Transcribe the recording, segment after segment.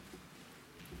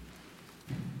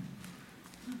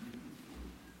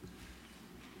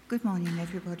Good morning,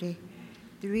 everybody.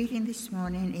 The reading this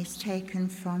morning is taken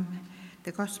from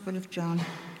the Gospel of John,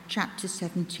 chapter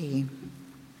 17.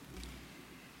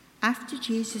 After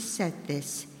Jesus said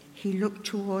this, he looked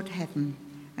toward heaven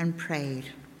and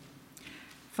prayed,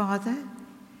 "Father,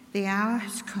 the hour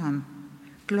has come.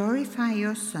 Glorify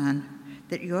your Son,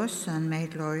 that your Son may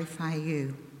glorify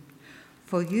you.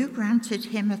 For you granted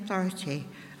him authority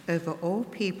over all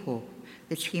people,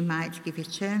 that he might give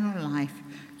eternal life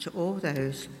to all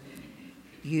those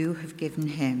you have given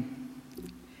him.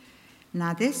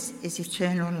 Now this is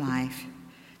eternal life,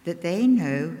 that they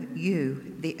know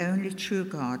you, the only true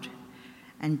God,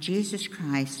 and Jesus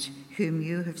Christ, whom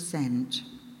you have sent.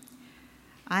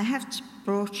 I have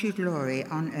brought you glory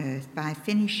on earth by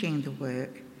finishing the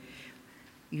work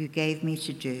you gave me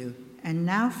to do. And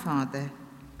now, Father,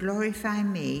 glorify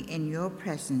me in your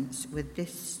presence with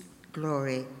this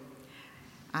glory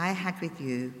I had with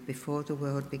you before the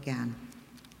world began."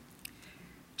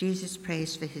 Jesus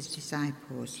prays for his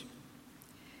disciples.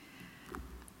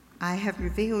 "I have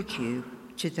revealed you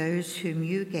to those whom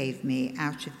you gave me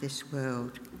out of this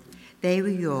world. They were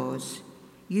yours.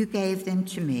 You gave them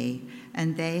to me,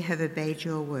 and they have obeyed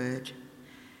your word.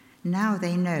 Now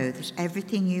they know that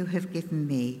everything you have given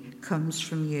me comes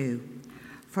from you.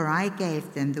 For I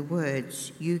gave them the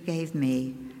words you gave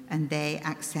me, and they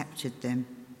accepted them.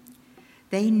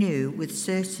 They knew with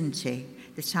certainty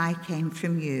that I came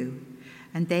from you,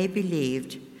 and they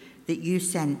believed that you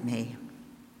sent me.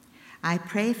 I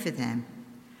pray for them.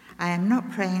 I am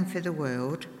not praying for the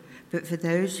world, but for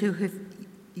those who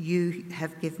you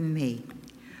have given me,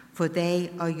 for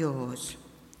they are yours.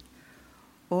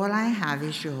 All I have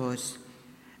is yours,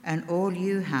 and all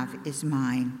you have is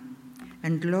mine,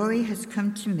 and glory has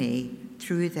come to me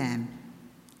through them.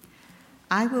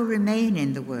 I will remain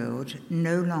in the world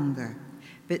no longer,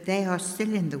 but they are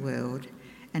still in the world,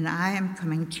 and I am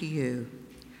coming to you.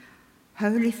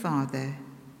 Holy Father,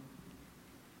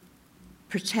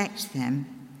 protect them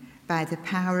by the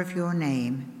power of your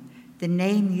name, the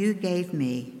name you gave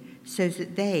me, so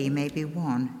that they may be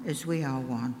one as we are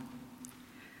one.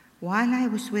 While I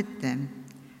was with them,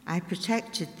 I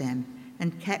protected them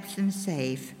and kept them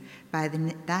safe by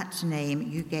that name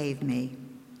you gave me.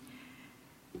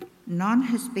 None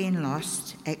has been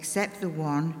lost except the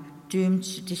one doomed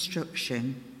to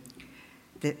destruction,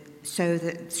 so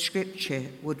that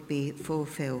Scripture would be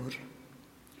fulfilled.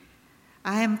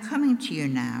 I am coming to you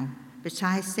now, but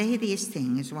I say these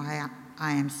things while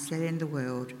I am still in the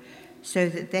world, so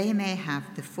that they may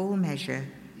have the full measure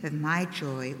of my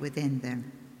joy within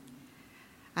them.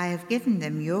 I have given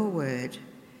them your word,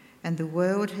 and the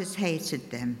world has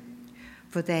hated them,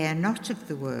 for they are not of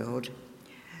the world,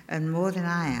 and more than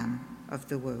I am of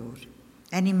the world,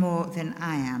 any more than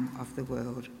I am of the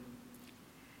world.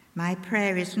 My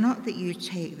prayer is not that you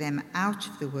take them out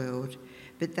of the world,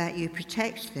 but that you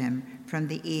protect them from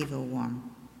the evil one.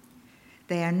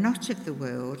 They are not of the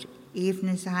world, even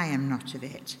as I am not of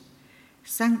it.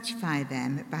 Sanctify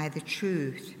them by the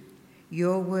truth.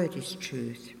 Your word is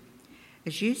truth.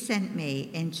 As you sent me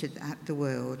into the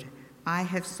world, I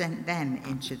have sent them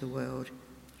into the world.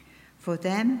 For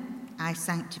them I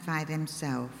sanctify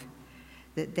themselves,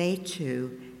 that they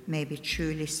too may be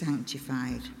truly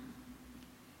sanctified."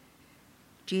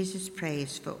 Jesus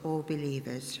prays for all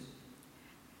believers.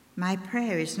 My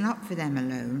prayer is not for them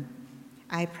alone.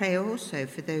 I pray also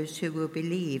for those who will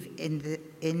believe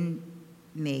in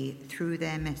me through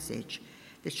their message,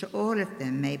 that all of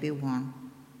them may be one.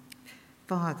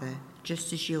 Father,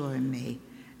 just as you are in me,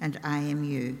 and I am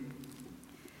you.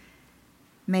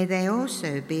 May they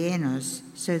also be in us,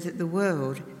 so that the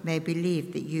world may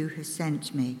believe that you have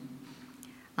sent me.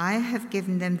 I have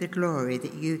given them the glory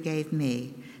that you gave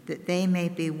me, that they may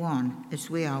be one as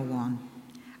we are one,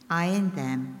 I in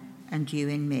them and you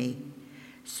in me,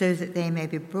 so that they may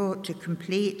be brought to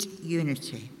complete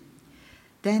unity.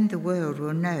 Then the world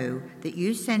will know that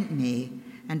you sent me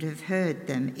and have heard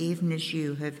them even as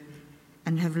you have,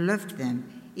 and have loved them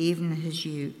even as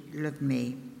you loved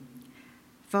me.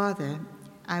 Father,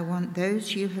 I want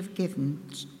those you have given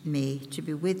me to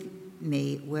be with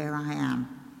me where I am,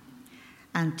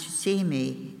 and to see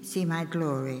my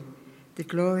glory, the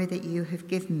glory that you have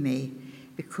given me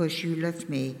because you loved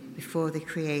me before the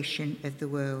creation of the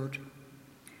world.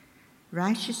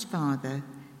 Righteous Father,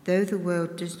 though the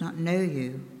world does not know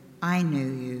you, I know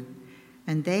you,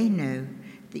 and they know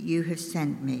that you have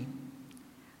sent me.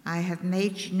 I have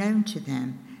made you known to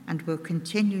them and will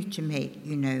continue to make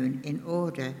you known, in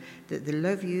order that the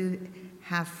love you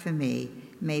have for me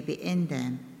may be in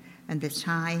them, and that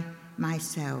I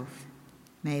myself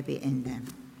may be in them.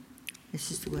 This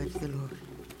is the word of the Lord.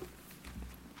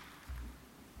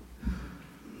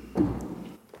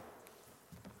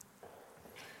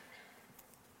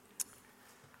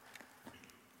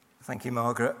 Thank you,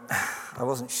 Margaret. I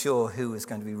wasn't sure who was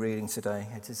going to be reading today.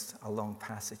 It is a long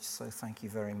passage, so thank you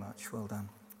very much. Well done.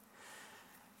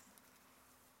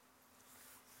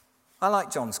 I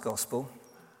like John's Gospel.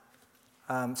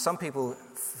 Some people,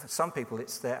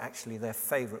 it's actually their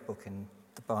favourite book in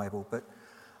the Bible, but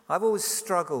I've always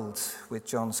struggled with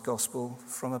John's Gospel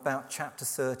from about chapter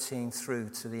 13 through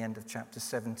to the end of chapter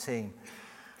 17.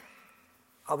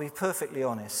 I'll be perfectly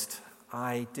honest,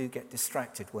 I do get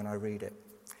distracted when I read it.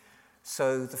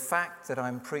 So the fact that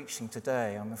I'm preaching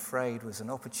today, I'm afraid, was an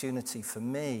opportunity for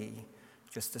me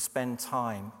just to spend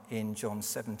time in John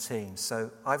 17.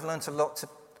 So I've learnt a lot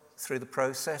through the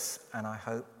process, and I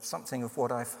hope something of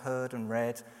what I've heard and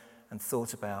read and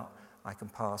thought about I can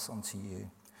pass on to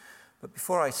you. But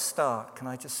before I start, can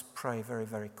I just pray very,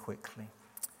 very quickly?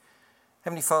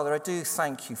 Heavenly Father, I do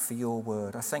thank you for your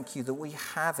word. I thank you that we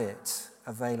have it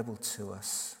available to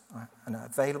us, and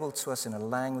available to us in a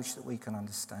language that we can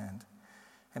understand.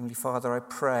 Heavenly Father, I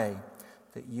pray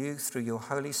that you, through your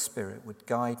Holy Spirit, would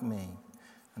guide me,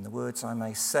 and the words I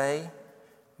may say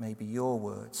may be your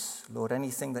words. Lord,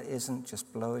 anything that isn't,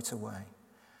 just blow it away.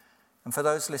 And for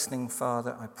those listening,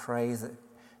 Father, I pray that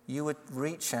you would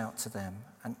reach out to them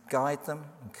and guide them,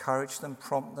 encourage them,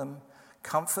 prompt them,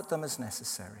 comfort them as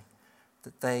necessary,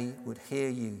 that they would hear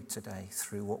you today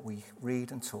through what we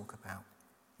read and talk about.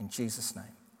 In Jesus'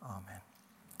 name, amen.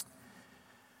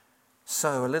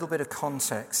 So, a little bit of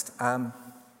context. As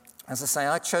I say,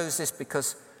 I chose this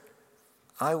because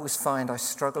I always find I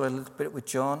struggle a little bit with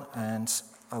John, and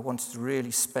I wanted to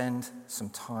really spend some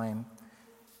time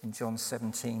in John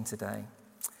 17 today.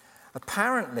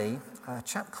 Apparently, a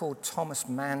chap called Thomas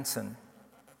Manton,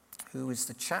 who was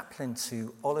the chaplain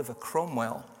to Oliver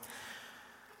Cromwell,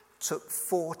 took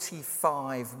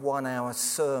 45 one-hour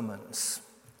sermons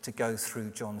to go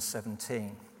through John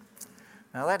 17.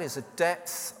 Now that is a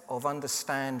depth of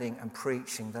understanding and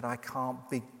preaching that I can't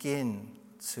begin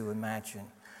to imagine.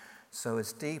 So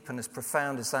as deep and as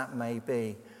profound as that may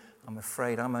be, I'm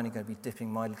afraid I'm only going to be dipping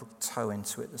my little toe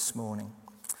into it this morning.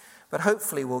 But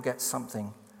hopefully we'll get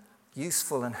something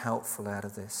useful and helpful out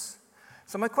of this.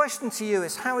 So my question to you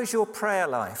is, how is your prayer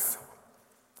life?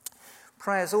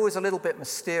 Prayer is always a little bit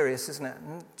mysterious, isn't it?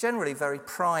 And generally very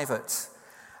private.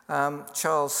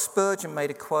 Charles Spurgeon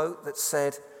made a quote that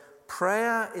said,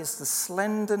 "Prayer is the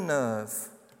slender nerve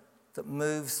that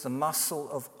moves the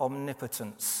muscle of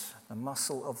omnipotence, the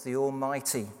muscle of the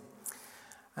Almighty."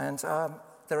 And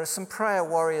there are some prayer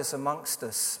warriors amongst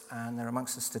us, and they're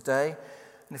amongst us today.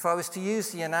 And if I was to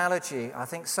use the analogy, I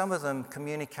think some of them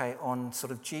communicate on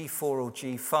sort of G4 or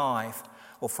G5,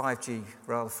 or 5G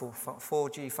rather,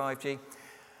 4G, 5G.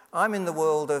 I'm in the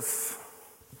world of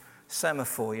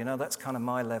semaphore, that's kind of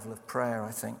my level of prayer,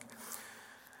 I think.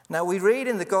 Now, we read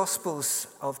in the Gospels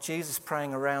of Jesus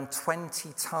praying around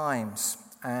 20 times,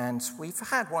 and we've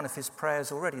had one of his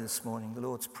prayers already this morning, the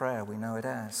Lord's Prayer, we know it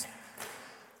as.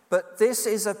 But this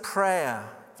is a prayer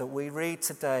that we read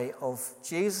today of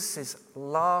Jesus'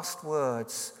 last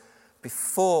words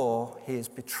before he is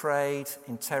betrayed,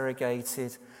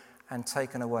 interrogated, and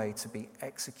taken away to be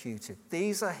executed.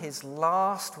 These are his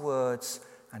last words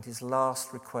and his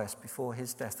last request before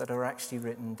his death that are actually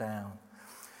written down.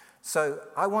 So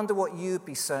I wonder what you'd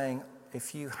be saying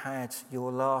if you had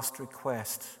your last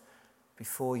request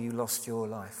before you lost your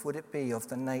life. Would it be of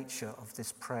the nature of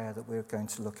this prayer that we're going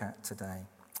to look at today?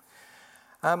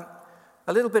 A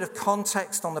little bit of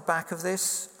context on the back of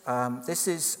this. This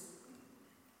is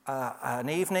an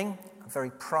evening, a very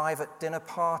private dinner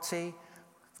party.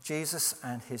 Jesus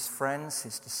and his friends,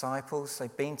 his disciples,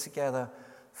 they've been together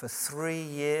for 3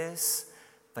 years.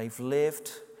 They've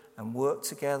lived and worked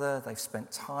together. They've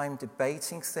spent time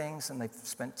debating things, and they've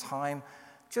spent time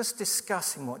just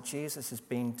discussing what Jesus has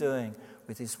been doing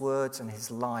with his words and his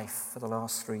life for the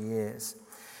last 3 years.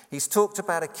 He's talked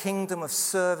about a kingdom of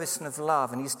service and of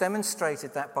love, and he's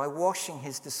demonstrated that by washing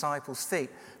his disciples' feet.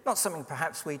 Not something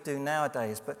perhaps we do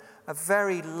nowadays, but a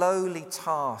very lowly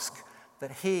task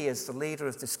that he, as the leader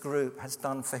of this group, has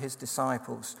done for his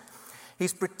disciples.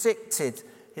 He's predicted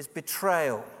his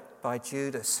betrayal by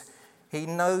Judas. He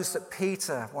knows that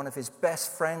Peter, one of his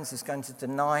best friends, is going to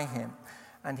deny him,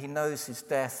 and he knows his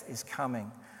death is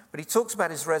coming. But he talks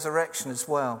about his resurrection as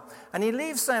well. And he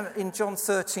leaves them in John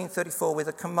 13:34 with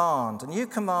a command. "A new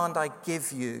command I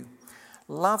give you,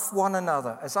 love one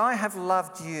another. As I have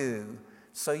loved you,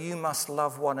 so you must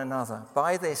love one another.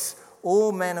 By this,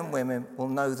 all men and women will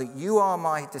know that you are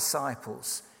my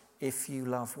disciples if you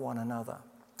love one another."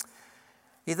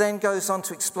 He then goes on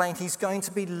to explain he's going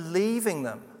to be leaving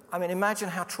them. I mean, imagine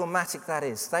how traumatic that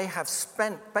is. They have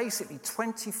spent basically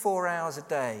 24 hours a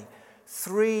day,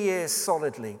 3 years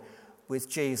solidly, with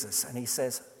Jesus and he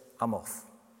says, I'm off.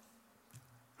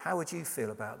 How would you feel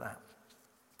about that?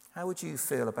 How would you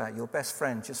feel about your best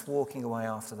friend just walking away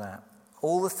after that?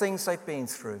 All the things they've been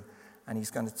through, and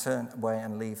he's going to turn away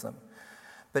and leave them.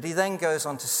 But he then goes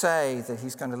on to say that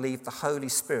he's going to leave the Holy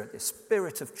Spirit, the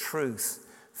Spirit of truth,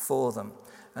 for them.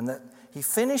 And that he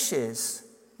finishes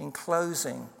in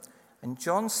closing in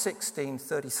John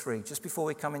 16:33, just before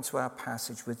we come into our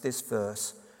passage with this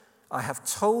verse, I have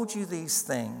told you these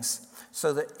things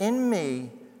so that in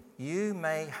me you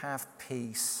may have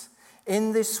peace.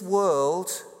 In this world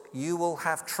you will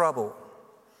have trouble,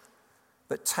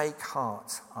 but take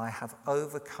heart, I have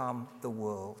overcome the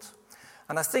world.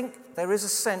 And I think there is a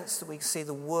sense that we see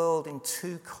the world in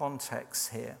two contexts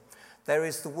here. There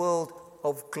is the world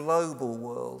of global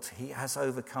world. He has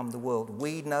overcome the world.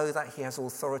 We know that he has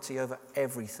authority over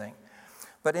everything.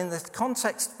 But in the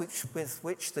context with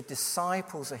which the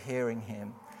disciples are hearing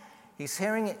him, he's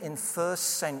hearing it in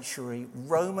first century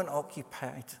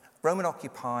Roman-occupied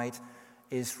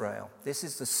Israel. This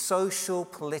is the social,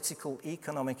 political,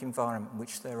 economic environment in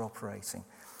which they're operating.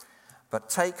 But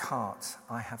take heart,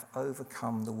 I have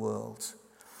overcome the world.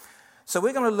 So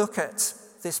we're going to look at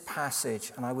this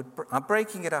passage, and I'm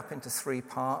breaking it up into three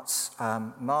parts.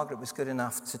 Margaret was good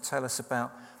enough to tell us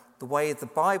about the way the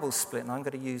Bible's split, and I'm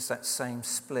going to use that same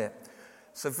split.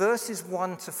 So verses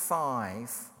 1 to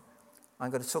 5, I'm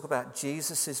going to talk about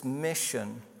Jesus'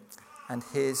 mission and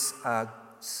his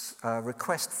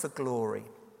request for glory.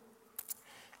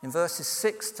 In verses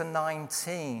 6 to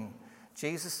 19,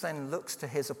 Jesus then looks to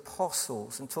his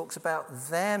apostles and talks about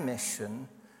their mission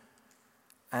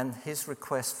and his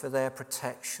request for their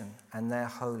protection and their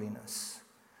holiness.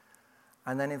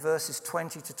 And then in verses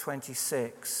 20 to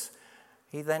 26,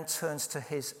 he then turns to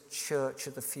his church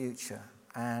of the future.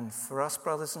 And for us,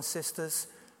 brothers and sisters,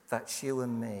 that's you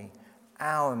and me,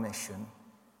 our mission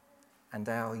and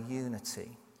our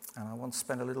unity. And I want to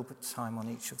spend a little bit of time on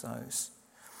each of those.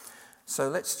 So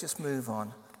let's just move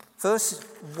on. Verse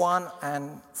 1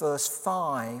 and verse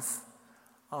 5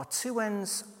 are two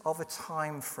ends of a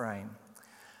time frame.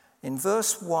 In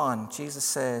verse 1, Jesus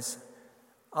says,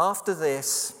 after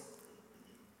this,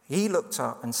 he looked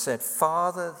up and said,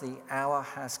 Father, the hour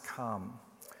has come.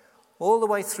 All the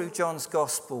way through John's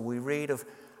gospel, we read of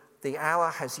the hour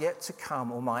has yet to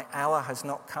come, or my hour has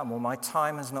not come, or my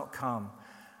time has not come.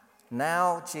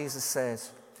 Now, Jesus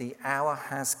says, the hour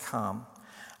has come.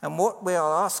 And what we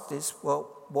are asked is,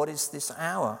 well, what is this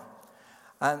hour?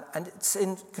 And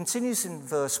it continues in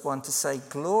verse 1 to say,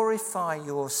 glorify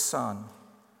your Son,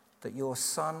 that your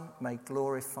Son may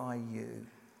glorify you.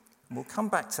 And we'll come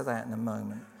back to that in a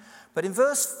moment. But in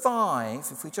verse 5,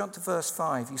 if we jump to verse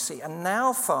 5, you see, and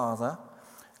now, Father,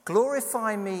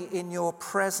 glorify me in your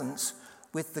presence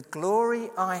with the glory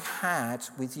I had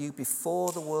with you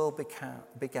before the world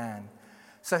began.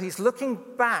 So he's looking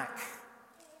back,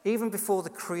 even before the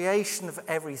creation of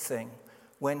everything,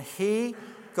 when he,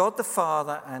 God the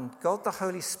Father, and God the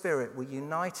Holy Spirit were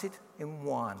united in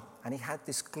one. And he had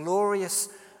this glorious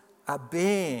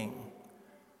being,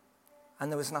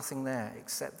 and there was nothing there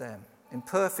except them, in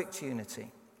perfect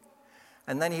unity.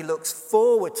 And then he looks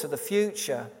forward to the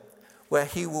future where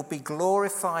he will be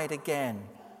glorified again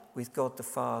with God the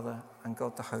Father and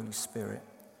God the Holy Spirit.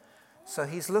 So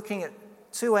he's looking at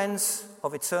two ends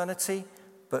of eternity,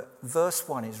 but verse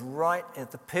 1 is right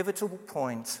at the pivotal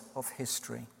point of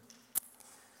history.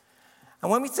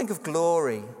 And when we think of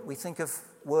glory, we think of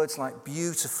words like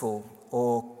beautiful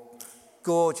or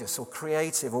gorgeous or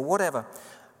creative or whatever.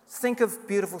 Think of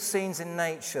beautiful scenes in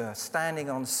nature, standing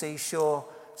on the seashore,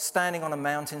 standing on a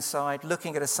mountainside,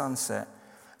 looking at a sunset.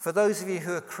 For those of you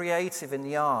who are creative in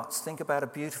the arts, think about a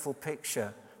beautiful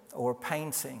picture or a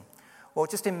painting, or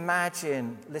just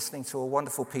imagine listening to a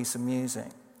wonderful piece of music.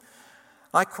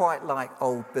 I quite like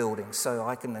old buildings, so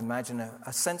I can imagine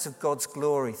a sense of God's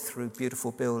glory through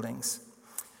beautiful buildings.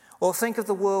 Or think of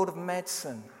the world of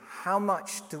medicine. How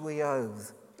much do we owe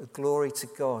the glory to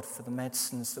God for the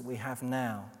medicines that we have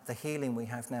now, the healing we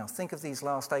have now? Think of these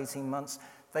last 18 months.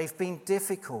 They've been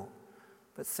difficult,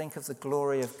 but think of the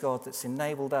glory of God that's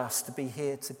enabled us to be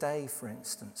here today, for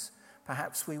instance.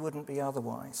 Perhaps we wouldn't be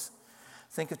otherwise.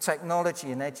 Think of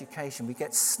technology and education. We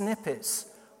get snippets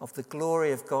of the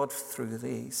glory of God through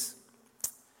these.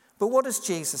 But what does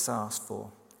Jesus ask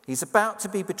for? He's about to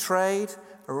be betrayed,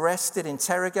 arrested,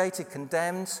 interrogated,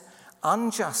 condemned,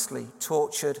 unjustly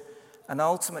tortured, and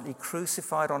ultimately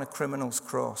crucified on a criminal's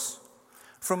cross.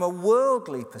 From a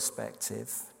worldly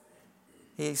perspective,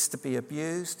 he is to be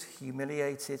abused,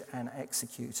 humiliated, and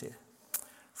executed.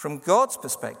 From God's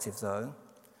perspective, though,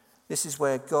 this is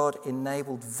where God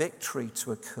enabled victory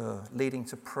to occur, leading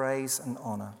to praise and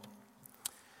honor.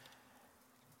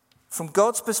 From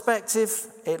God's perspective,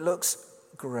 it looks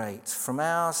great. From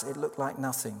ours, it looked like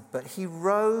nothing. But he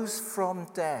rose from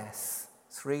death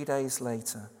 3 days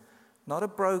later. Not a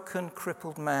broken,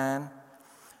 crippled man,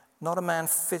 not a man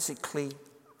physically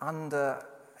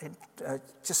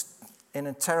just in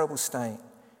a terrible state.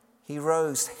 He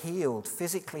rose healed,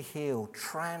 physically healed,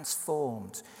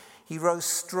 transformed. He rose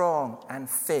strong and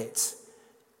fit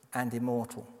and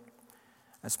immortal.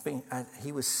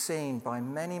 He was seen by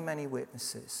many, many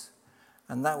witnesses.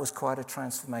 And that was quite a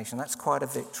transformation. That's quite a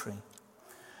victory.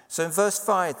 So in verse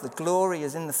 5, the glory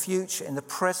is in the future, in the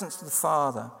presence of the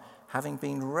Father. Having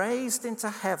been raised into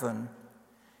heaven,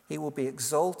 he will be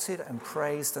exalted and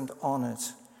praised and honoured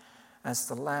as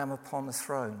the Lamb upon the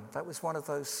throne. That was one of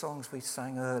those songs we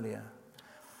sang earlier.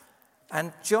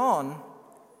 And John,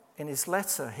 in his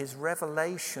letter, his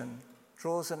revelation,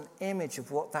 draws an image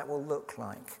of what that will look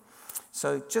like.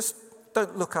 So just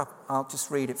don't look up, I'll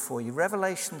just read it for you.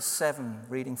 Revelation 7,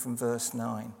 reading from verse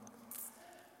 9.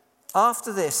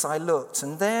 After this I looked,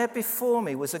 and there before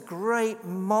me was a great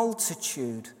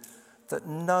multitude that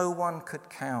no one could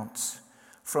count,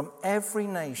 from every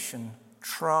nation,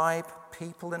 tribe,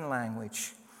 people, and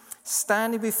language,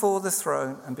 standing before the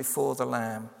throne and before the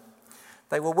Lamb.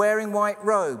 They were wearing white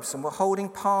robes and were holding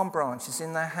palm branches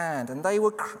in their hand, and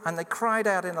they cried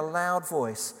out in a loud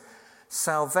voice,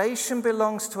 "Salvation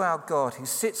belongs to our God who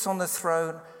sits on the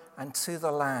throne and to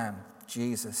the Lamb,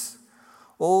 Jesus."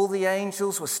 All the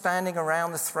angels were standing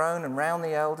around the throne and round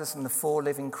the elders and the 4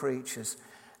 living creatures,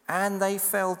 and they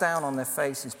fell down on their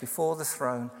faces before the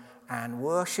throne and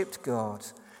worshipped God,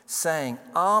 saying,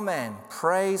 "Amen,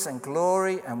 praise and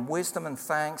glory and wisdom and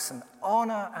thanks and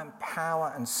honor and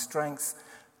power and strength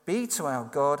be to our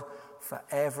God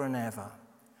forever and ever."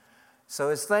 So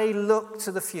as they look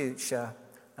to the future,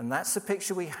 and that's the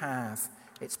picture we have,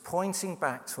 it's pointing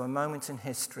back to a moment in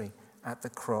history at the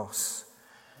cross.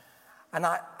 And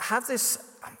I have this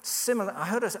I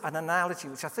heard an analogy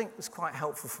which I think was quite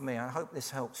helpful for me. I hope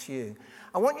this helps you.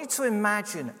 I want you to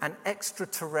imagine an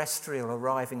extraterrestrial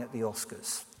arriving at the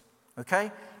Oscars,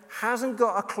 okay? Hasn't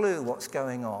got a clue what's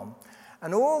going on.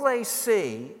 And all they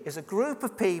see is a group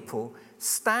of people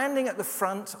standing at the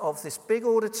front of this big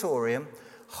auditorium,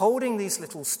 holding these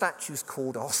little statues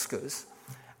called Oscars,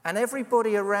 and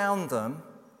everybody around them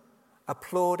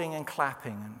applauding and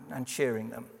clapping and cheering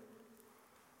them.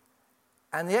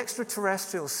 And the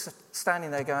extraterrestrials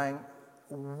standing there going,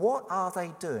 what are they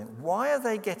doing? Why are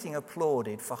they getting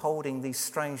applauded for holding these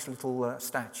strange little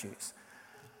statues?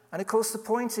 And of course, the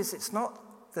point is, it's not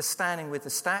the standing with the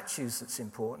statues that's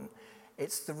important.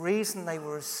 It's the reason they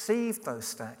received those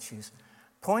statues.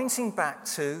 Pointing back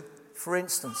to, for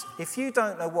instance, if you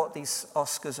don't know what these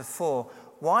Oscars are for,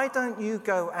 why don't you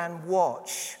go and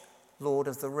watch Lord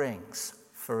of the Rings,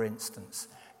 for instance?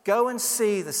 Go and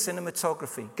see the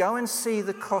cinematography. Go and see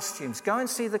the costumes. Go and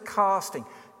see the casting.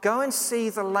 Go and see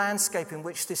the landscape in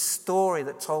which this story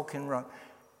that Tolkien wrote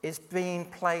is being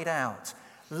played out.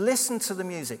 Listen to the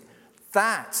music.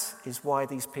 That is why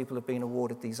these people have been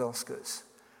awarded these Oscars.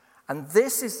 And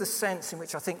this is the sense in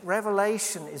which I think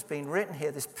Revelation is being written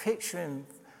here, this picture in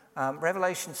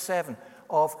Revelation 7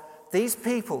 of these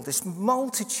people, this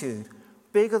multitude,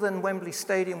 bigger than Wembley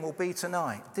Stadium will be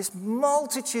tonight. This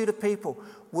multitude of people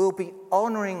will be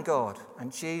honouring God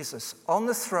and Jesus on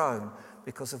the throne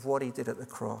because of what he did at the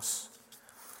cross.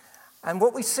 And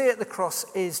what we see at the cross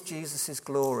is Jesus'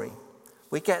 glory.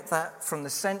 We get that from the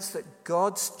sense that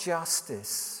God's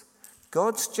justice,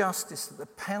 that the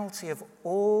penalty of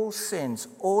all sins,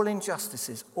 all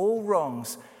injustices, all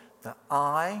wrongs that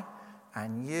I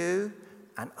and you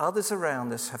and others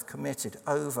around us have committed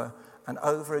over and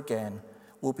over again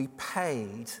will be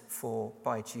paid for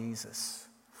by Jesus.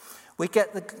 We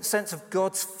get the sense of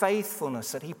God's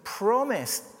faithfulness, that he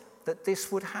promised that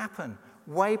this would happen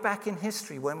way back in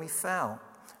history when we fell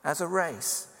as a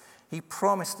race. He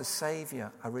promised a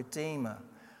Saviour, a Redeemer.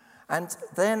 And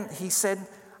then he said,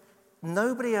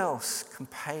 nobody else can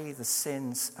pay the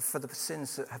sins for the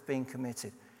sins that have been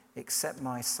committed except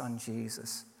my son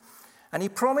Jesus. And he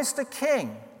promised a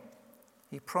king.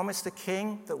 He promised a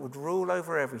king that would rule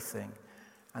over everything.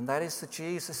 And that is the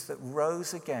Jesus that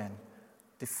rose again,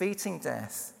 defeating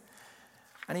death.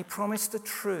 And he promised the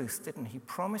truth, didn't he? He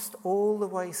promised all the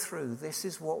way through, this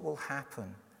is what will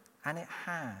happen. And it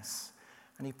has.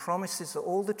 And he promises that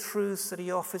all the truths that he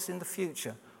offers in the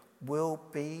future will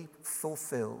be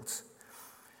fulfilled.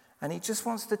 And he just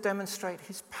wants to demonstrate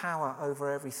his power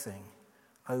over everything,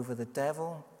 over the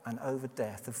devil and over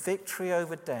death, a victory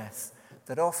over death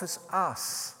that offers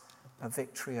us a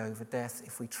victory over death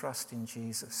if we trust in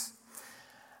Jesus.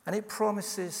 And it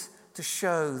promises to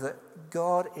show that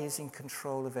God is in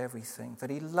control of everything, that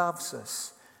he loves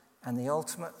us, and the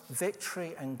ultimate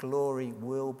victory and glory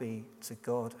will be to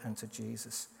God and to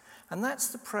Jesus. And that's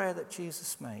the prayer that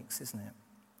Jesus makes, isn't it?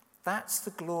 That's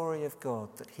the glory of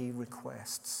God that he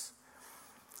requests.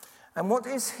 And what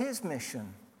is his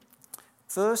mission?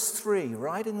 Verse 3,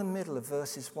 right in the middle of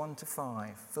verses 1 to 5.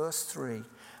 Verse 3,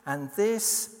 and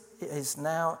this is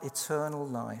now eternal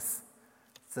life,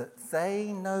 that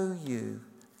they know you,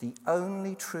 the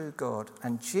only true God,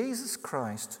 and Jesus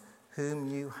Christ, whom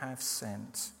you have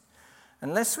sent.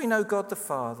 Unless we know God the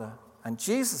Father and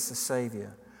Jesus the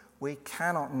Saviour, we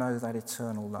cannot know that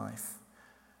eternal life.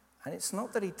 And it's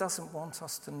not that he doesn't want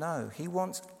us to know. He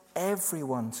wants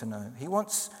everyone to know. He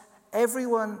wants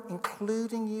everyone,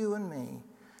 including you and me,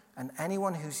 and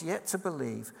anyone who's yet to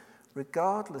believe,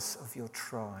 regardless of your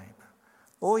tribe,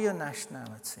 or your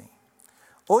nationality,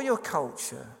 or your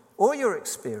culture, or your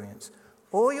experience,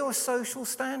 or your social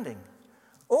standing,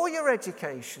 or your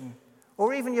education,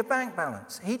 or even your bank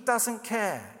balance. He doesn't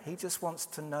care. He just wants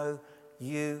to know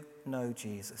you know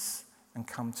Jesus and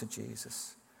come to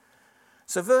Jesus.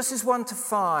 So verses 1 to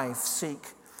 5 seek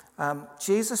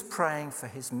Jesus praying for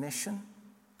his mission,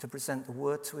 to present the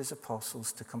word to his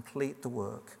apostles, to complete the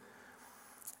work,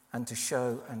 and to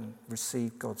show and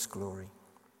receive God's glory.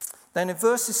 Then in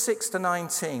verses 6 to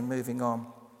 19, moving on,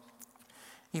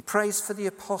 he prays for the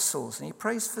apostles, and he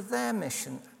prays for their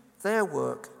mission, their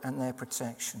work, and their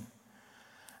protection.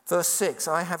 Verse 6,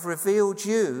 I have revealed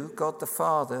you, God the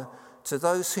Father, to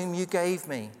those whom you gave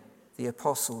me, the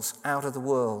apostles, out of the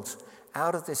world,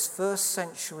 out of this first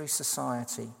century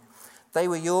society. They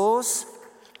were yours,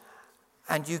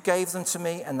 and you gave them to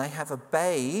me, and they have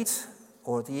obeyed,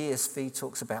 or the ESV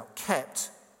talks about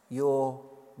kept, your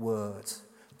word.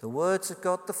 The words of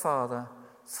God the Father,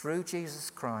 through Jesus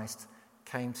Christ,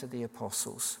 came to the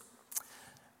apostles.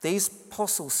 These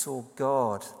apostles saw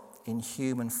God in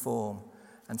human form,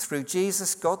 and through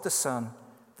Jesus, God the Son,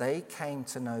 they came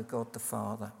to know God the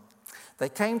Father. They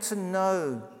came to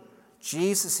know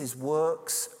Jesus'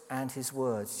 works and his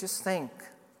words. Just think,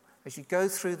 as you go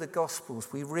through the Gospels,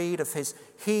 we read of his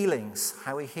healings,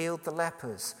 how he healed the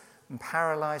lepers and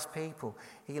paralyzed people.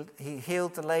 He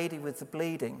healed the lady with the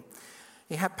bleeding.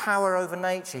 He had power over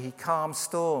nature. He calmed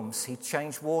storms. He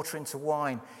changed water into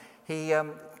wine. He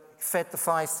fed the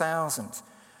 5,000.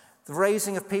 The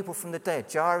raising of people from the dead,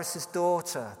 Jairus'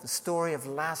 daughter, the story of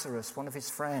Lazarus, one of his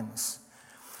friends.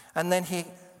 And then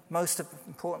most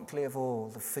importantly of all,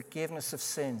 the forgiveness of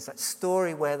sins. That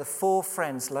story where the 4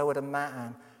 friends lowered a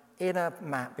man in a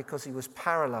mat because he was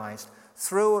paralyzed,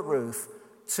 through a roof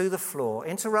to the floor,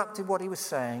 interrupted what he was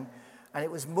saying, and it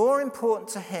was more important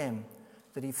to him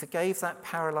that he forgave that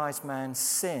paralyzed man's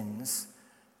sins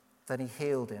than he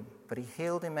healed him. But he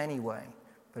healed him anyway,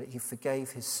 but he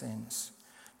forgave his sins.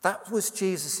 That was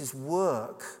Jesus'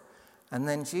 work, and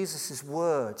then Jesus'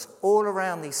 words all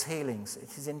around these healings.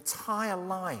 His entire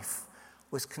life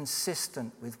was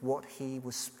consistent with what he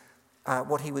was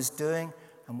doing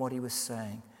and what he was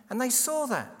saying. And they saw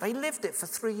that. They lived it for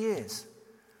 3 years.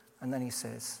 And then he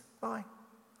says, bye,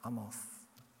 I'm off.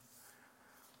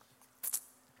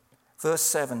 Verse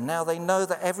 7, now they know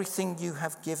that everything you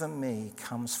have given me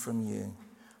comes from you.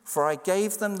 For I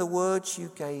gave them the words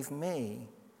you gave me,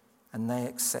 and they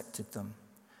accepted them.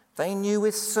 They knew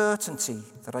with certainty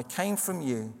that I came from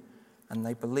you, and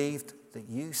they believed that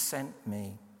you sent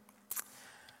me.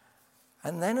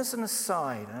 And then as an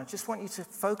aside, and I just want you to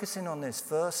focus in on this,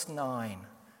 verse 9,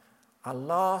 our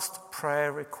last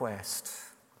prayer request.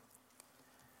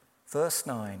 Verse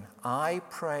 9, I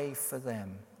pray for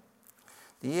them.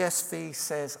 The ESV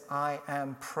says, I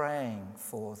am praying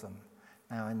for them.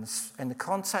 Now, in the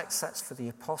context, that's for the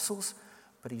apostles,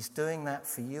 but he's doing that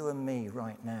for you and me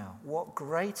right now. What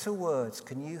greater words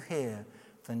can you hear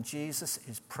than Jesus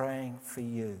is praying for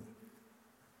you?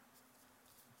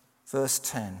 Verse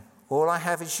 10, all I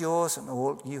have is yours and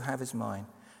all you have is mine.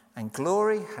 And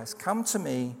glory has come to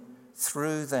me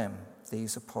through them,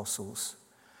 these apostles.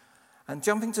 And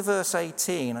jumping to verse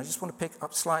 18, I just want to pick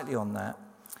up slightly on that.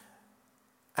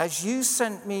 As you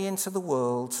sent me into the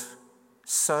world,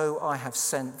 so I have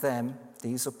sent them,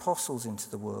 these apostles, into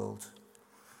the world.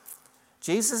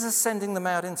 Jesus is sending them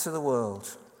out into the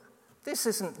world. This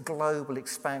isn't global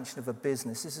expansion of a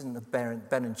business. This isn't a Ben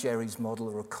and Jerry's model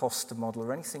or a Costa model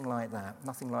or anything like that.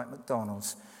 Nothing like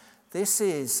McDonald's. This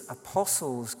is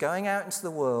apostles going out into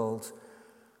the world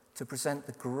to present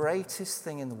the greatest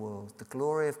thing in the world, the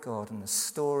glory of God and the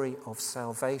story of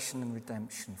salvation and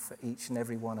redemption for each and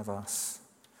every one of us.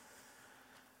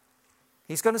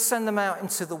 He's going to send them out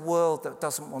into the world that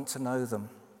doesn't want to know them.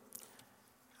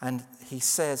 And he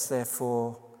says,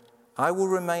 therefore, I will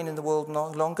remain in the world no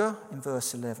longer, in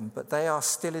verse 11, but they are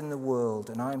still in the world,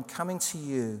 and I am coming to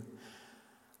you.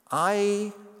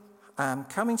 I am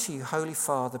coming to you, Holy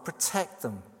Father, protect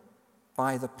them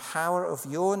by the power of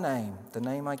your name, the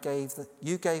name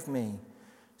you gave me,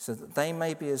 so that they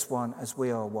may be as one as we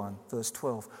are one. Verse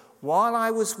 12. While I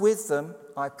was with them,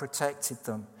 I protected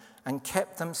them and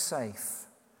kept them safe.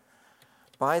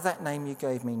 By that name you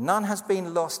gave me, none has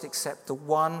been lost except the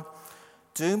one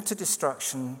doomed to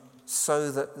destruction,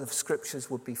 so that the scriptures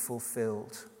would be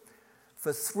fulfilled.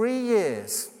 For 3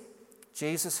 years,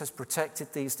 Jesus has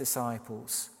protected these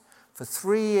disciples. For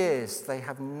 3 years, they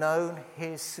have known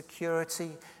his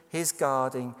security, his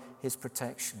guarding, his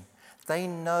protection. They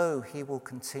know he will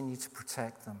continue to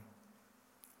protect them.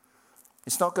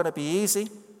 It's not going to be easy.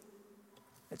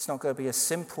 It's not going to be a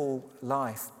simple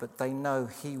life, but they know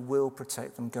he will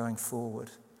protect them going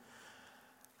forward.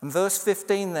 And verse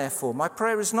 15, therefore, my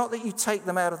prayer is not that you take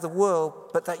them out of the world,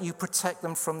 but that you protect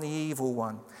them from the evil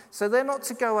one. So they're not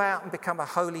to go out and become a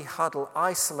holy huddle,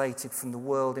 isolated from the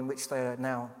world in which they are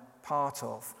now part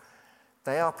of.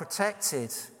 They are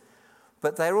protected,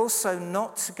 but they're also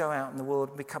not to go out in the world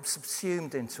and become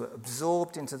subsumed into it,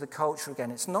 absorbed into the culture again.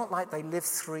 It's not like they live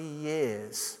 3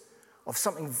 years of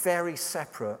something very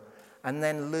separate and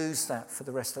then lose that for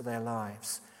the rest of their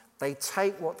lives. They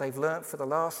take what they've learnt for the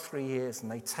last 3 years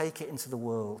and they take it into the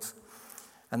world.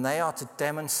 And they are to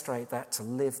demonstrate that, to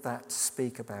live that, to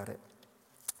speak about it.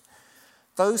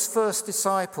 Those first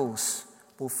disciples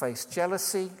will face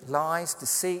jealousy, lies,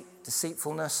 deceit,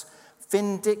 deceitfulness,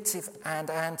 vindictive and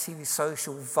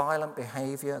antisocial, violent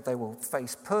behavior. They will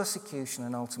face persecution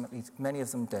and ultimately, many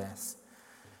of them, death.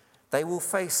 They will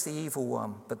face the evil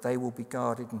one, but they will be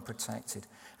guarded and protected.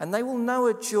 And they will know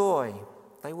a joy.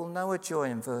 They will know a joy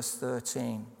in verse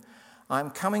 13. I am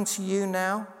coming to you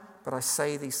now, but I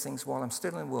say these things while I'm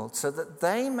still in the world, so that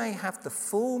they may have the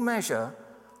full measure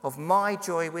of my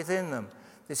joy within them.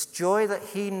 This joy that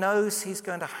he knows he's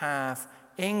going to have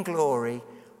in glory,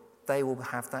 they will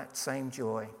have that same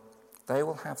joy. They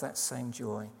will have that same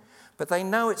joy. But they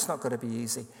know it's not going to be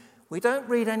easy. We don't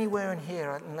read anywhere in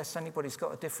here, unless anybody's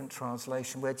got a different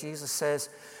translation, where Jesus says,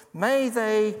 may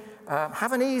they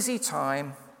have an easy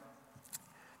time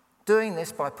doing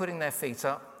this by putting their feet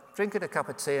up, drinking a cup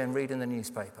of tea and reading the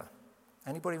newspaper.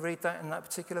 Anybody read that in that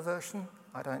particular version?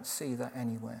 I don't see that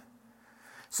anywhere.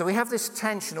 So we have this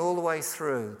tension all the way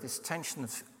through, this tension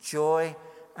of joy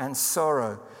and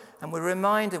sorrow. And we're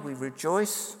reminded we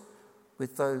rejoice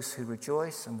with those who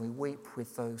rejoice and we weep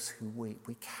with those who weep.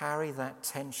 We carry that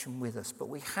tension with us, but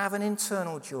we have an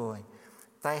internal joy.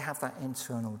 They have that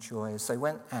internal joy as they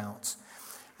went out.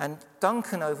 And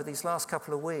Duncan, over these last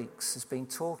couple of weeks, has been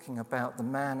talking about the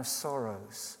man of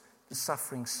sorrows, the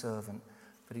suffering servant,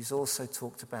 but he's also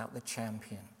talked about the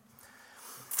champion.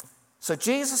 So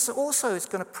Jesus also is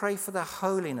going to pray for their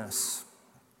holiness.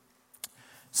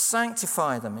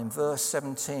 Sanctify them in verse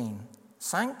 17.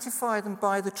 Sanctify them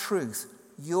by the truth.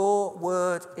 Your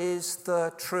word is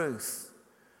the truth.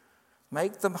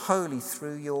 Make them holy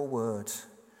through your word.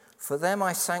 For them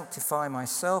I sanctify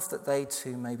myself, that they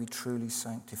too may be truly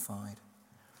sanctified.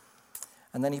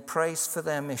 And then he prays for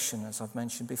their mission, as I've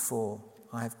mentioned before.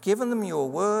 I have given them your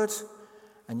word,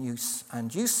 and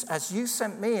as you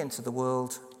sent me into the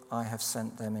world, I have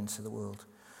sent them into the world.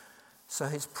 So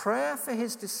his prayer for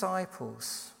his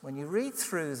disciples, when you read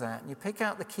through that and you pick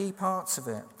out the key parts of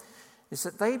it, is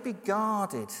that they be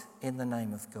guarded in the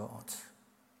name of God,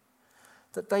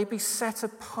 that they be set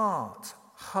apart,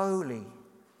 holy,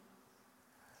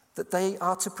 that they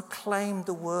are to proclaim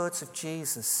the words of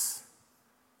Jesus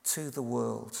to the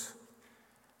world,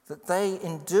 that they,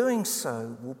 in doing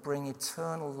so, will bring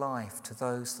eternal life to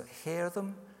those that hear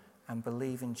them and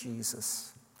believe in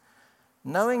Jesus.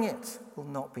 Knowing it will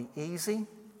not be easy,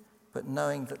 but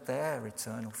knowing that their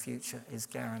eternal future is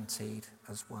guaranteed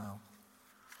as well.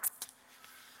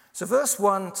 So verse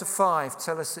 1 to 5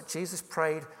 tell us that Jesus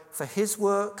prayed for his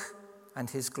work and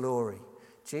his glory.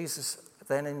 Jesus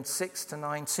then in 6 to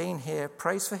 19 here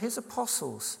prays for his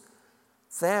apostles,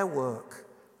 their work,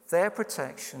 their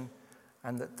protection,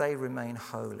 and that they remain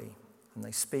holy and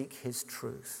they speak his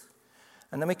truth.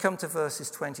 And then we come to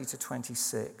verses 20 to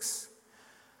 26.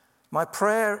 My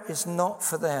prayer is not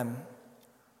for them,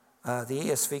 the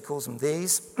ESV calls them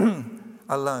these,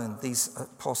 alone, these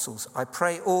apostles. I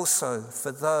pray also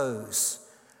for those,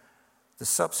 the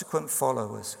subsequent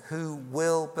followers, who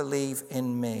will believe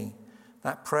in me.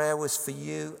 That prayer was for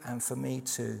you and for me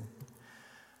too.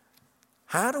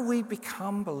 How do we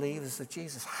become believers of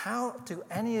Jesus? How do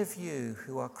any of you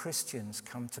who are Christians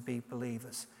come to be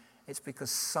believers? It's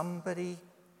because somebody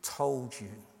told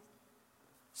you.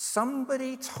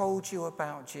 Somebody told you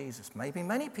about Jesus. Maybe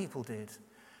many people did.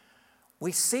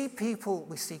 We see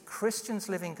Christians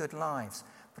living good lives,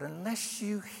 but unless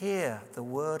you hear the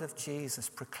word of Jesus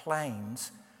proclaimed,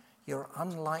 you're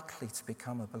unlikely to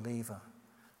become a believer.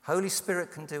 Holy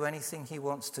Spirit can do anything he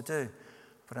wants to do,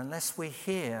 but unless we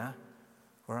hear,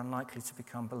 we're unlikely to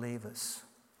become believers.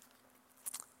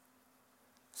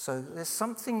 So there's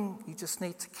something you just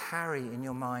need to carry in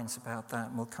your minds about that,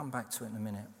 and we'll come back to it in a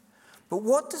minute. But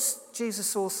what does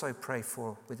Jesus also pray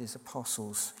for with his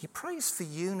apostles? He prays for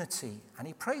unity, and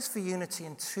he prays for unity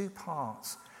in two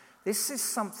parts. This is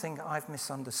something I've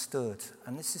misunderstood,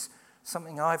 and this is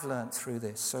something I've learned through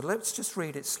this. So let's just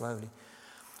read it slowly.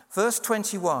 Verse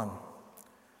 21,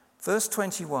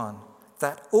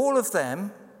 that all of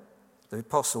them, the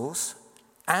apostles,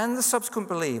 and the subsequent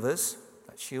believers,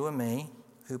 that's you and me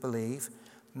who believe,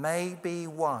 may be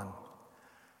one.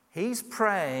 He's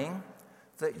praying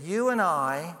that you and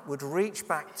I would reach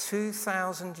back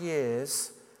 2,000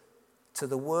 years to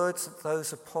the words that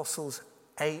those apostles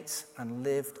ate and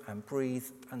lived and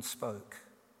breathed and spoke.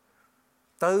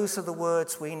 Those are the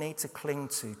words we need to cling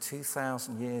to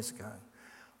 2,000 years ago.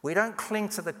 We don't cling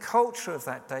to the culture of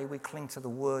that day, we cling to the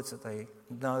words that they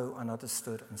know and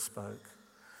understood and spoke.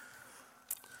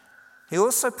 He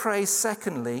also prays,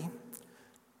 secondly,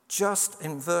 just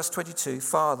in verse 22,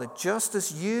 Father, just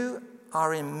as you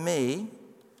are in me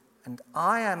and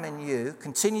I am in you,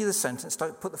 continue the sentence,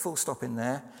 don't put the full stop in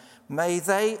there, may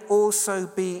they also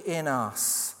be in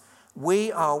us.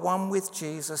 We are one with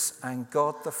Jesus and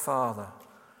God the Father.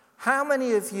 How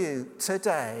many of you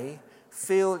today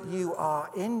feel you are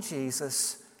in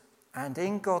Jesus and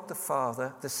in God the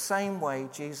Father the same way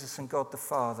Jesus and God the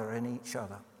Father are in each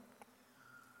other?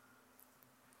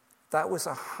 That was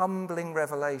a humbling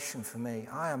revelation for me.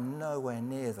 I am nowhere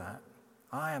near that.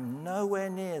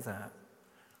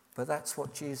 But that's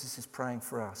what Jesus is praying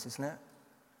for us, isn't it?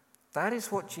 That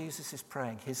is what Jesus is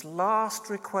praying. His last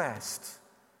request,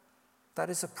 that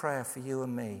is a prayer for you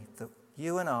and me, that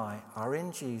you and I are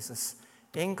in Jesus,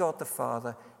 in God the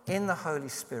Father, in the Holy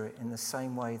Spirit, in the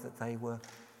same way that they were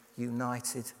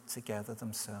united together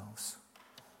themselves.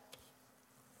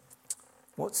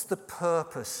 What's the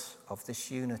purpose of this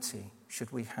unity,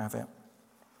 should we have it?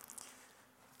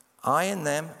 I in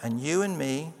them and you in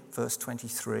me, verse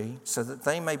 23, so that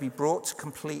they may be brought to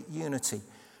complete unity.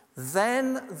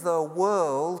 Then the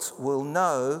world will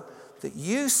know that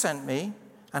you sent me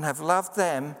and have loved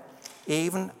them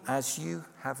even as you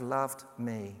have loved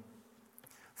me.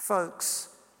 Folks,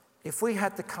 if we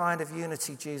had the kind of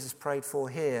unity Jesus prayed for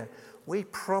here, we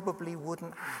probably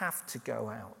wouldn't have to go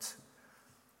out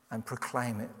and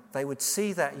proclaim it. They would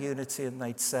see that unity and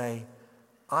they'd say,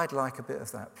 I'd like a bit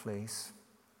of that, please.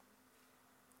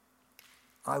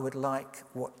 I would like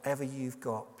whatever you've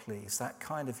got, please. That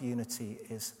kind of unity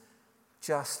is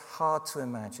just hard to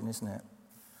imagine, isn't it?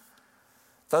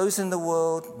 Those in the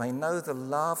world may know the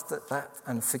love that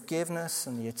and forgiveness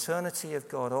and the eternity of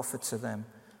God offered to them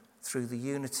through the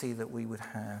unity that we would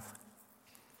have.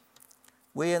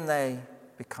 We and they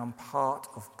become part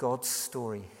of God's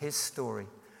story, his story,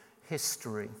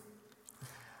 history.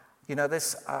 You know,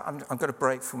 I'm going to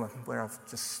break from where I've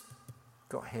just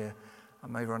got here. I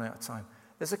may run out of time.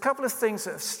 There's a couple of things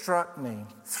that have struck me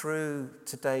through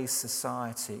today's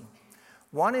society.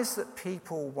 One is that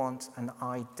people want an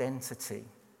identity.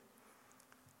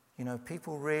 You know,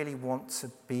 people really want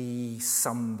to be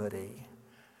somebody.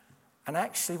 And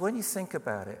actually, when you think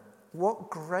about it,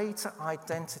 what greater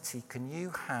identity can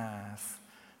you have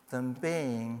than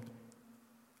being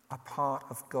a part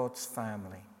of God's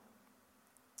family?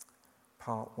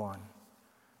 Part one.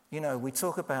 You know, we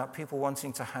talk about people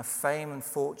wanting to have fame and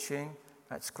fortune.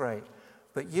 That's great.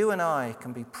 But you and I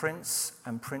can be prince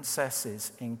and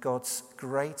princesses in God's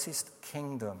greatest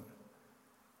kingdom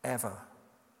ever,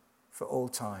 for all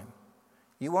time.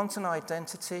 You want an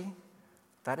identity?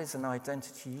 That is an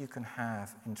identity you can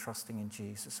have in trusting in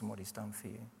Jesus and what he's done for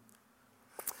you.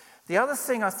 The other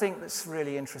thing I think that's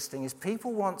really interesting is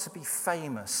people want to be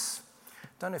famous. I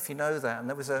don't know if you know that. And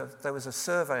there was a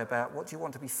survey about what do you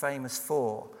want to be famous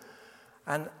for?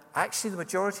 And actually the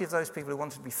majority of those people who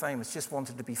wanted to be famous just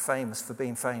wanted to be famous for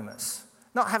being famous.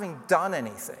 Not having done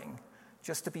anything,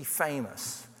 just to be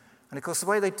famous. And of course the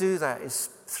way they do that is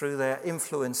through their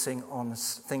influencing on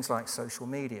things like social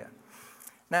media.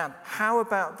 Now, how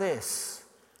about this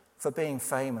for being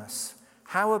famous?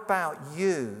 How about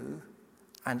you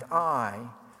and I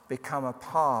become a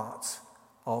part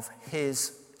of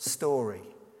his story?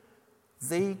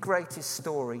 The greatest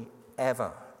story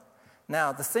ever.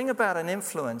 Now, the thing about an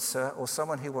influencer or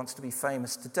someone who wants to be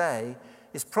famous today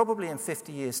is probably in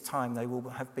 50 years' time they will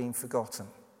have been forgotten.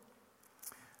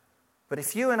 But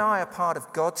if you and I are part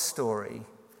of God's story,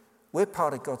 we're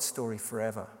part of God's story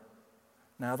forever.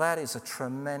 Now that is a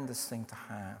tremendous thing to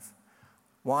have.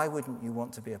 Why wouldn't you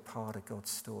want to be a part of God's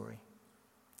story?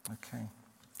 Okay.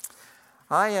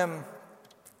 I am,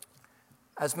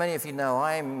 as many of you know,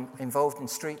 I am involved in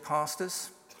street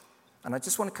pastors. And I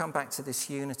just want to come back to this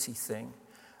unity thing.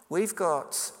 We've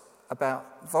got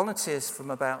volunteers from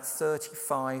about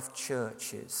 35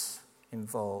 churches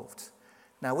involved.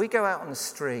 Now, we go out on the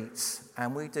streets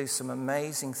and we do some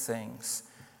amazing things.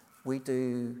 We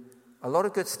do a lot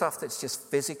of good stuff that's just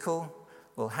physical.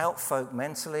 We'll help folk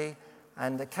mentally.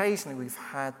 And occasionally we've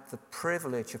had the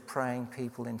privilege of praying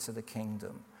people into the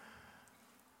kingdom.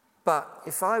 But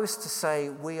if I was to say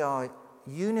we are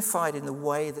unified in the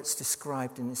way that's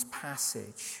described in this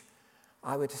passage,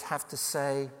 I would have to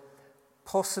say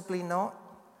possibly not.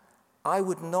 I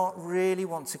would not really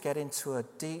want to get into a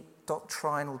deep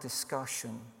doctrinal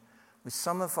discussion with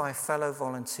some of my fellow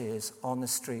volunteers on the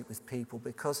street with people,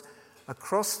 because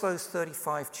across those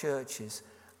 35 churches,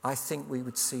 I think we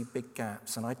would see big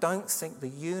gaps. And I don't think the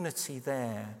unity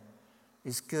there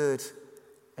is good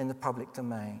in the public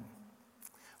domain.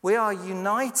 We are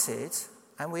united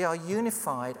and we are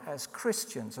unified as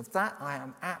Christians. Of that I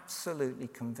am absolutely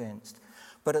convinced.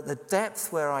 But at the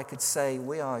depth where I could say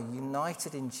we are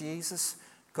united in Jesus,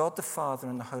 God the Father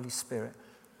and the Holy Spirit,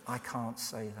 I can't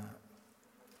say that.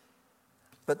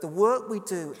 But the work we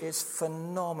do is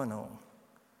phenomenal.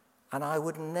 And I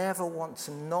would never want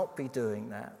to not be doing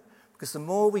that. Because the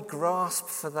more we grasp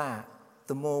for that,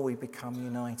 the more we become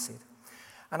united.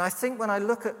 And I think when I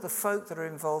look at the folk that are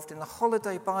involved in the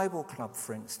Holiday Bible Club,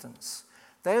 for instance,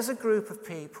 there's a group of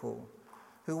people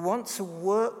who want to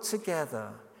work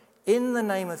together in the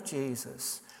name of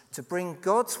Jesus to bring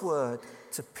God's word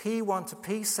to P1 to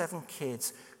P7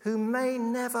 kids who may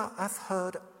never have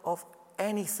heard of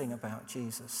anything about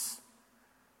Jesus.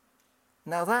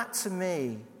 Now that to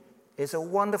me is a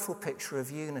wonderful picture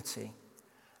of unity,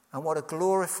 and what a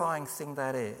glorifying thing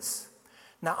that is.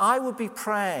 Now I would be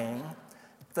praying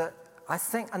that I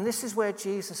think, and this is where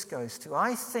Jesus goes to,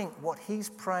 I think what he's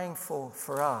praying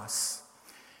for us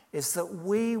is that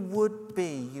we would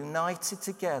be united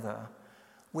together,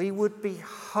 we would be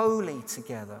holy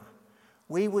together,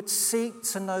 we would seek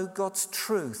to know God's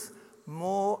truth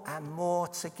more and more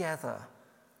together,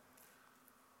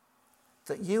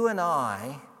 that you and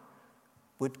I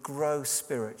would grow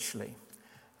spiritually.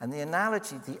 And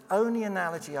the only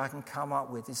analogy I can come up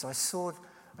with is I saw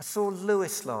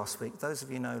Lewis last week. Those of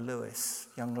you know Lewis,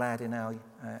 young lad in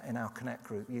our Connect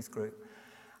group, youth group.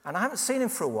 And I haven't seen him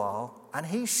for a while, and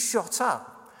he shot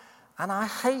up. And I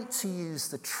hate to use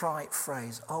the trite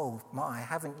phrase, oh my,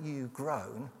 haven't you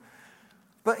grown?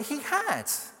 But he had.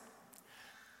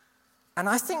 And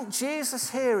I think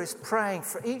Jesus here is praying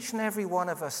for each and every one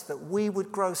of us that we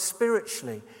would grow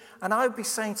spiritually. And I would be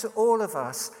saying to all of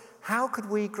us, how could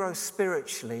we grow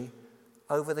spiritually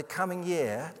over the coming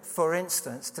year, for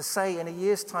instance, to say in a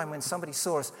year's time when somebody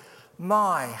saw us,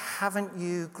 my, haven't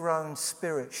you grown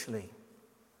spiritually?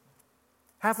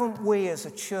 Haven't we as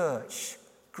a church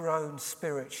grown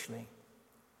spiritually?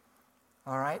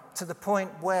 All right, to the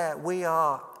point where we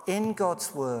are in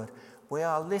God's word, we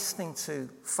are listening to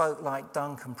folk like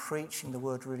Duncan preaching the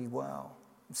word really well.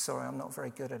 I'm sorry, I'm not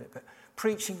very good at it, but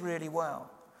preaching really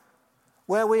well.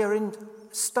 Where we are in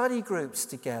study groups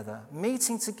together,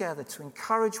 meeting together to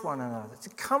encourage one another, to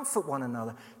comfort one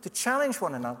another, to challenge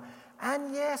one another,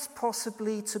 and yes,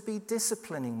 possibly to be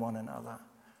disciplining one another.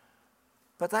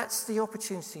 But that's the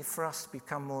opportunity for us to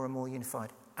become more and more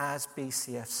unified as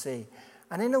BCFC.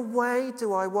 And in a way,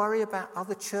 do I worry about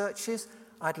other churches?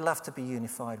 I'd love to be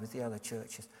unified with the other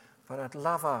churches, but I'd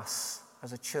love us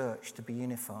as a church to be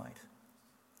unified.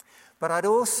 But I'd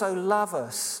also love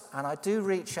us, and I do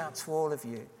reach out to all of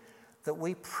you, that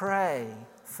we pray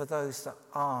for those that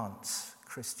aren't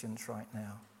Christians right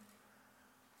now.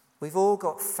 We've all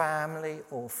got family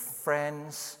or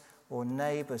friends or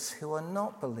neighbours who are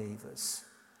not believers.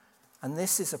 And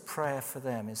this is a prayer for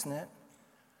them, isn't it?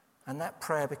 And that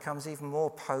prayer becomes even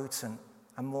more potent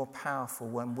and more powerful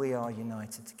when we are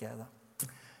united together.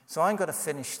 So I'm going to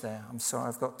finish there. I'm sorry,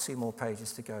 I've got 2 more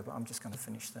pages to go, but I'm just going to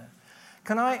finish there.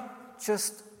 Can I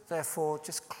just, therefore,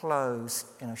 just close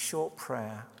in a short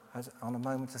prayer on a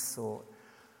moment of thought?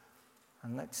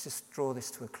 And let's just draw this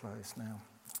to a close now.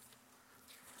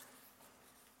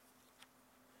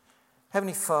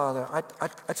 Heavenly Father,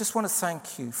 I just want to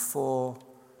thank you for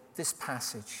this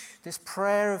passage, this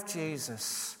prayer of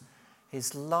Jesus,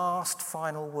 his last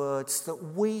final words that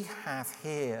we have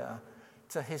here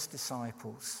to his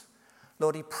disciples.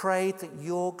 Lord, he prayed that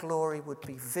your glory would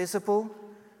be visible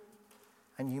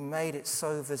and you made it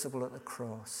so visible at the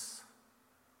cross.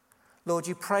 Lord,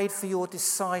 you prayed for your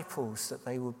disciples that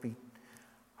they would be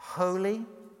holy,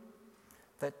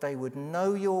 that they would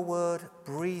know your word,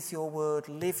 breathe your word,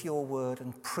 live your word,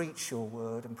 and preach your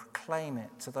word and proclaim it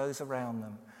to those around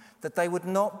them. That they would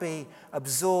not be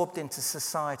absorbed into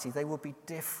society, they would be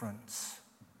different.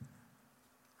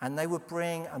 And they would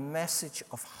bring a message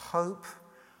of hope,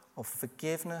 of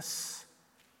forgiveness,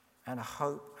 and a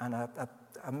hope and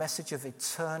a message of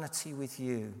eternity with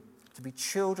you. To be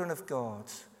children of God,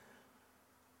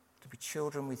 to be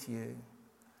children with you.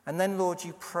 And then, Lord,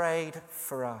 you prayed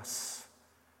for us,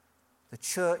 the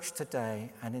church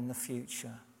today and in the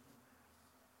future.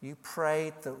 You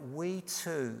prayed that we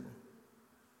too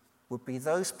would be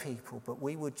those people, but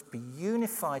we would be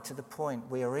unified to the point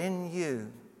we are in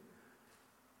you,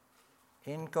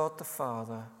 in God the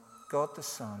Father, God the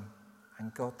Son,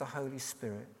 and God the Holy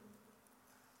Spirit.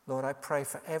 Lord, I pray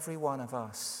for every one of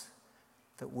us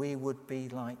that we would be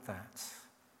like that.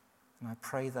 And I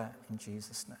pray that in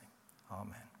Jesus' name.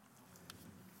 Amen.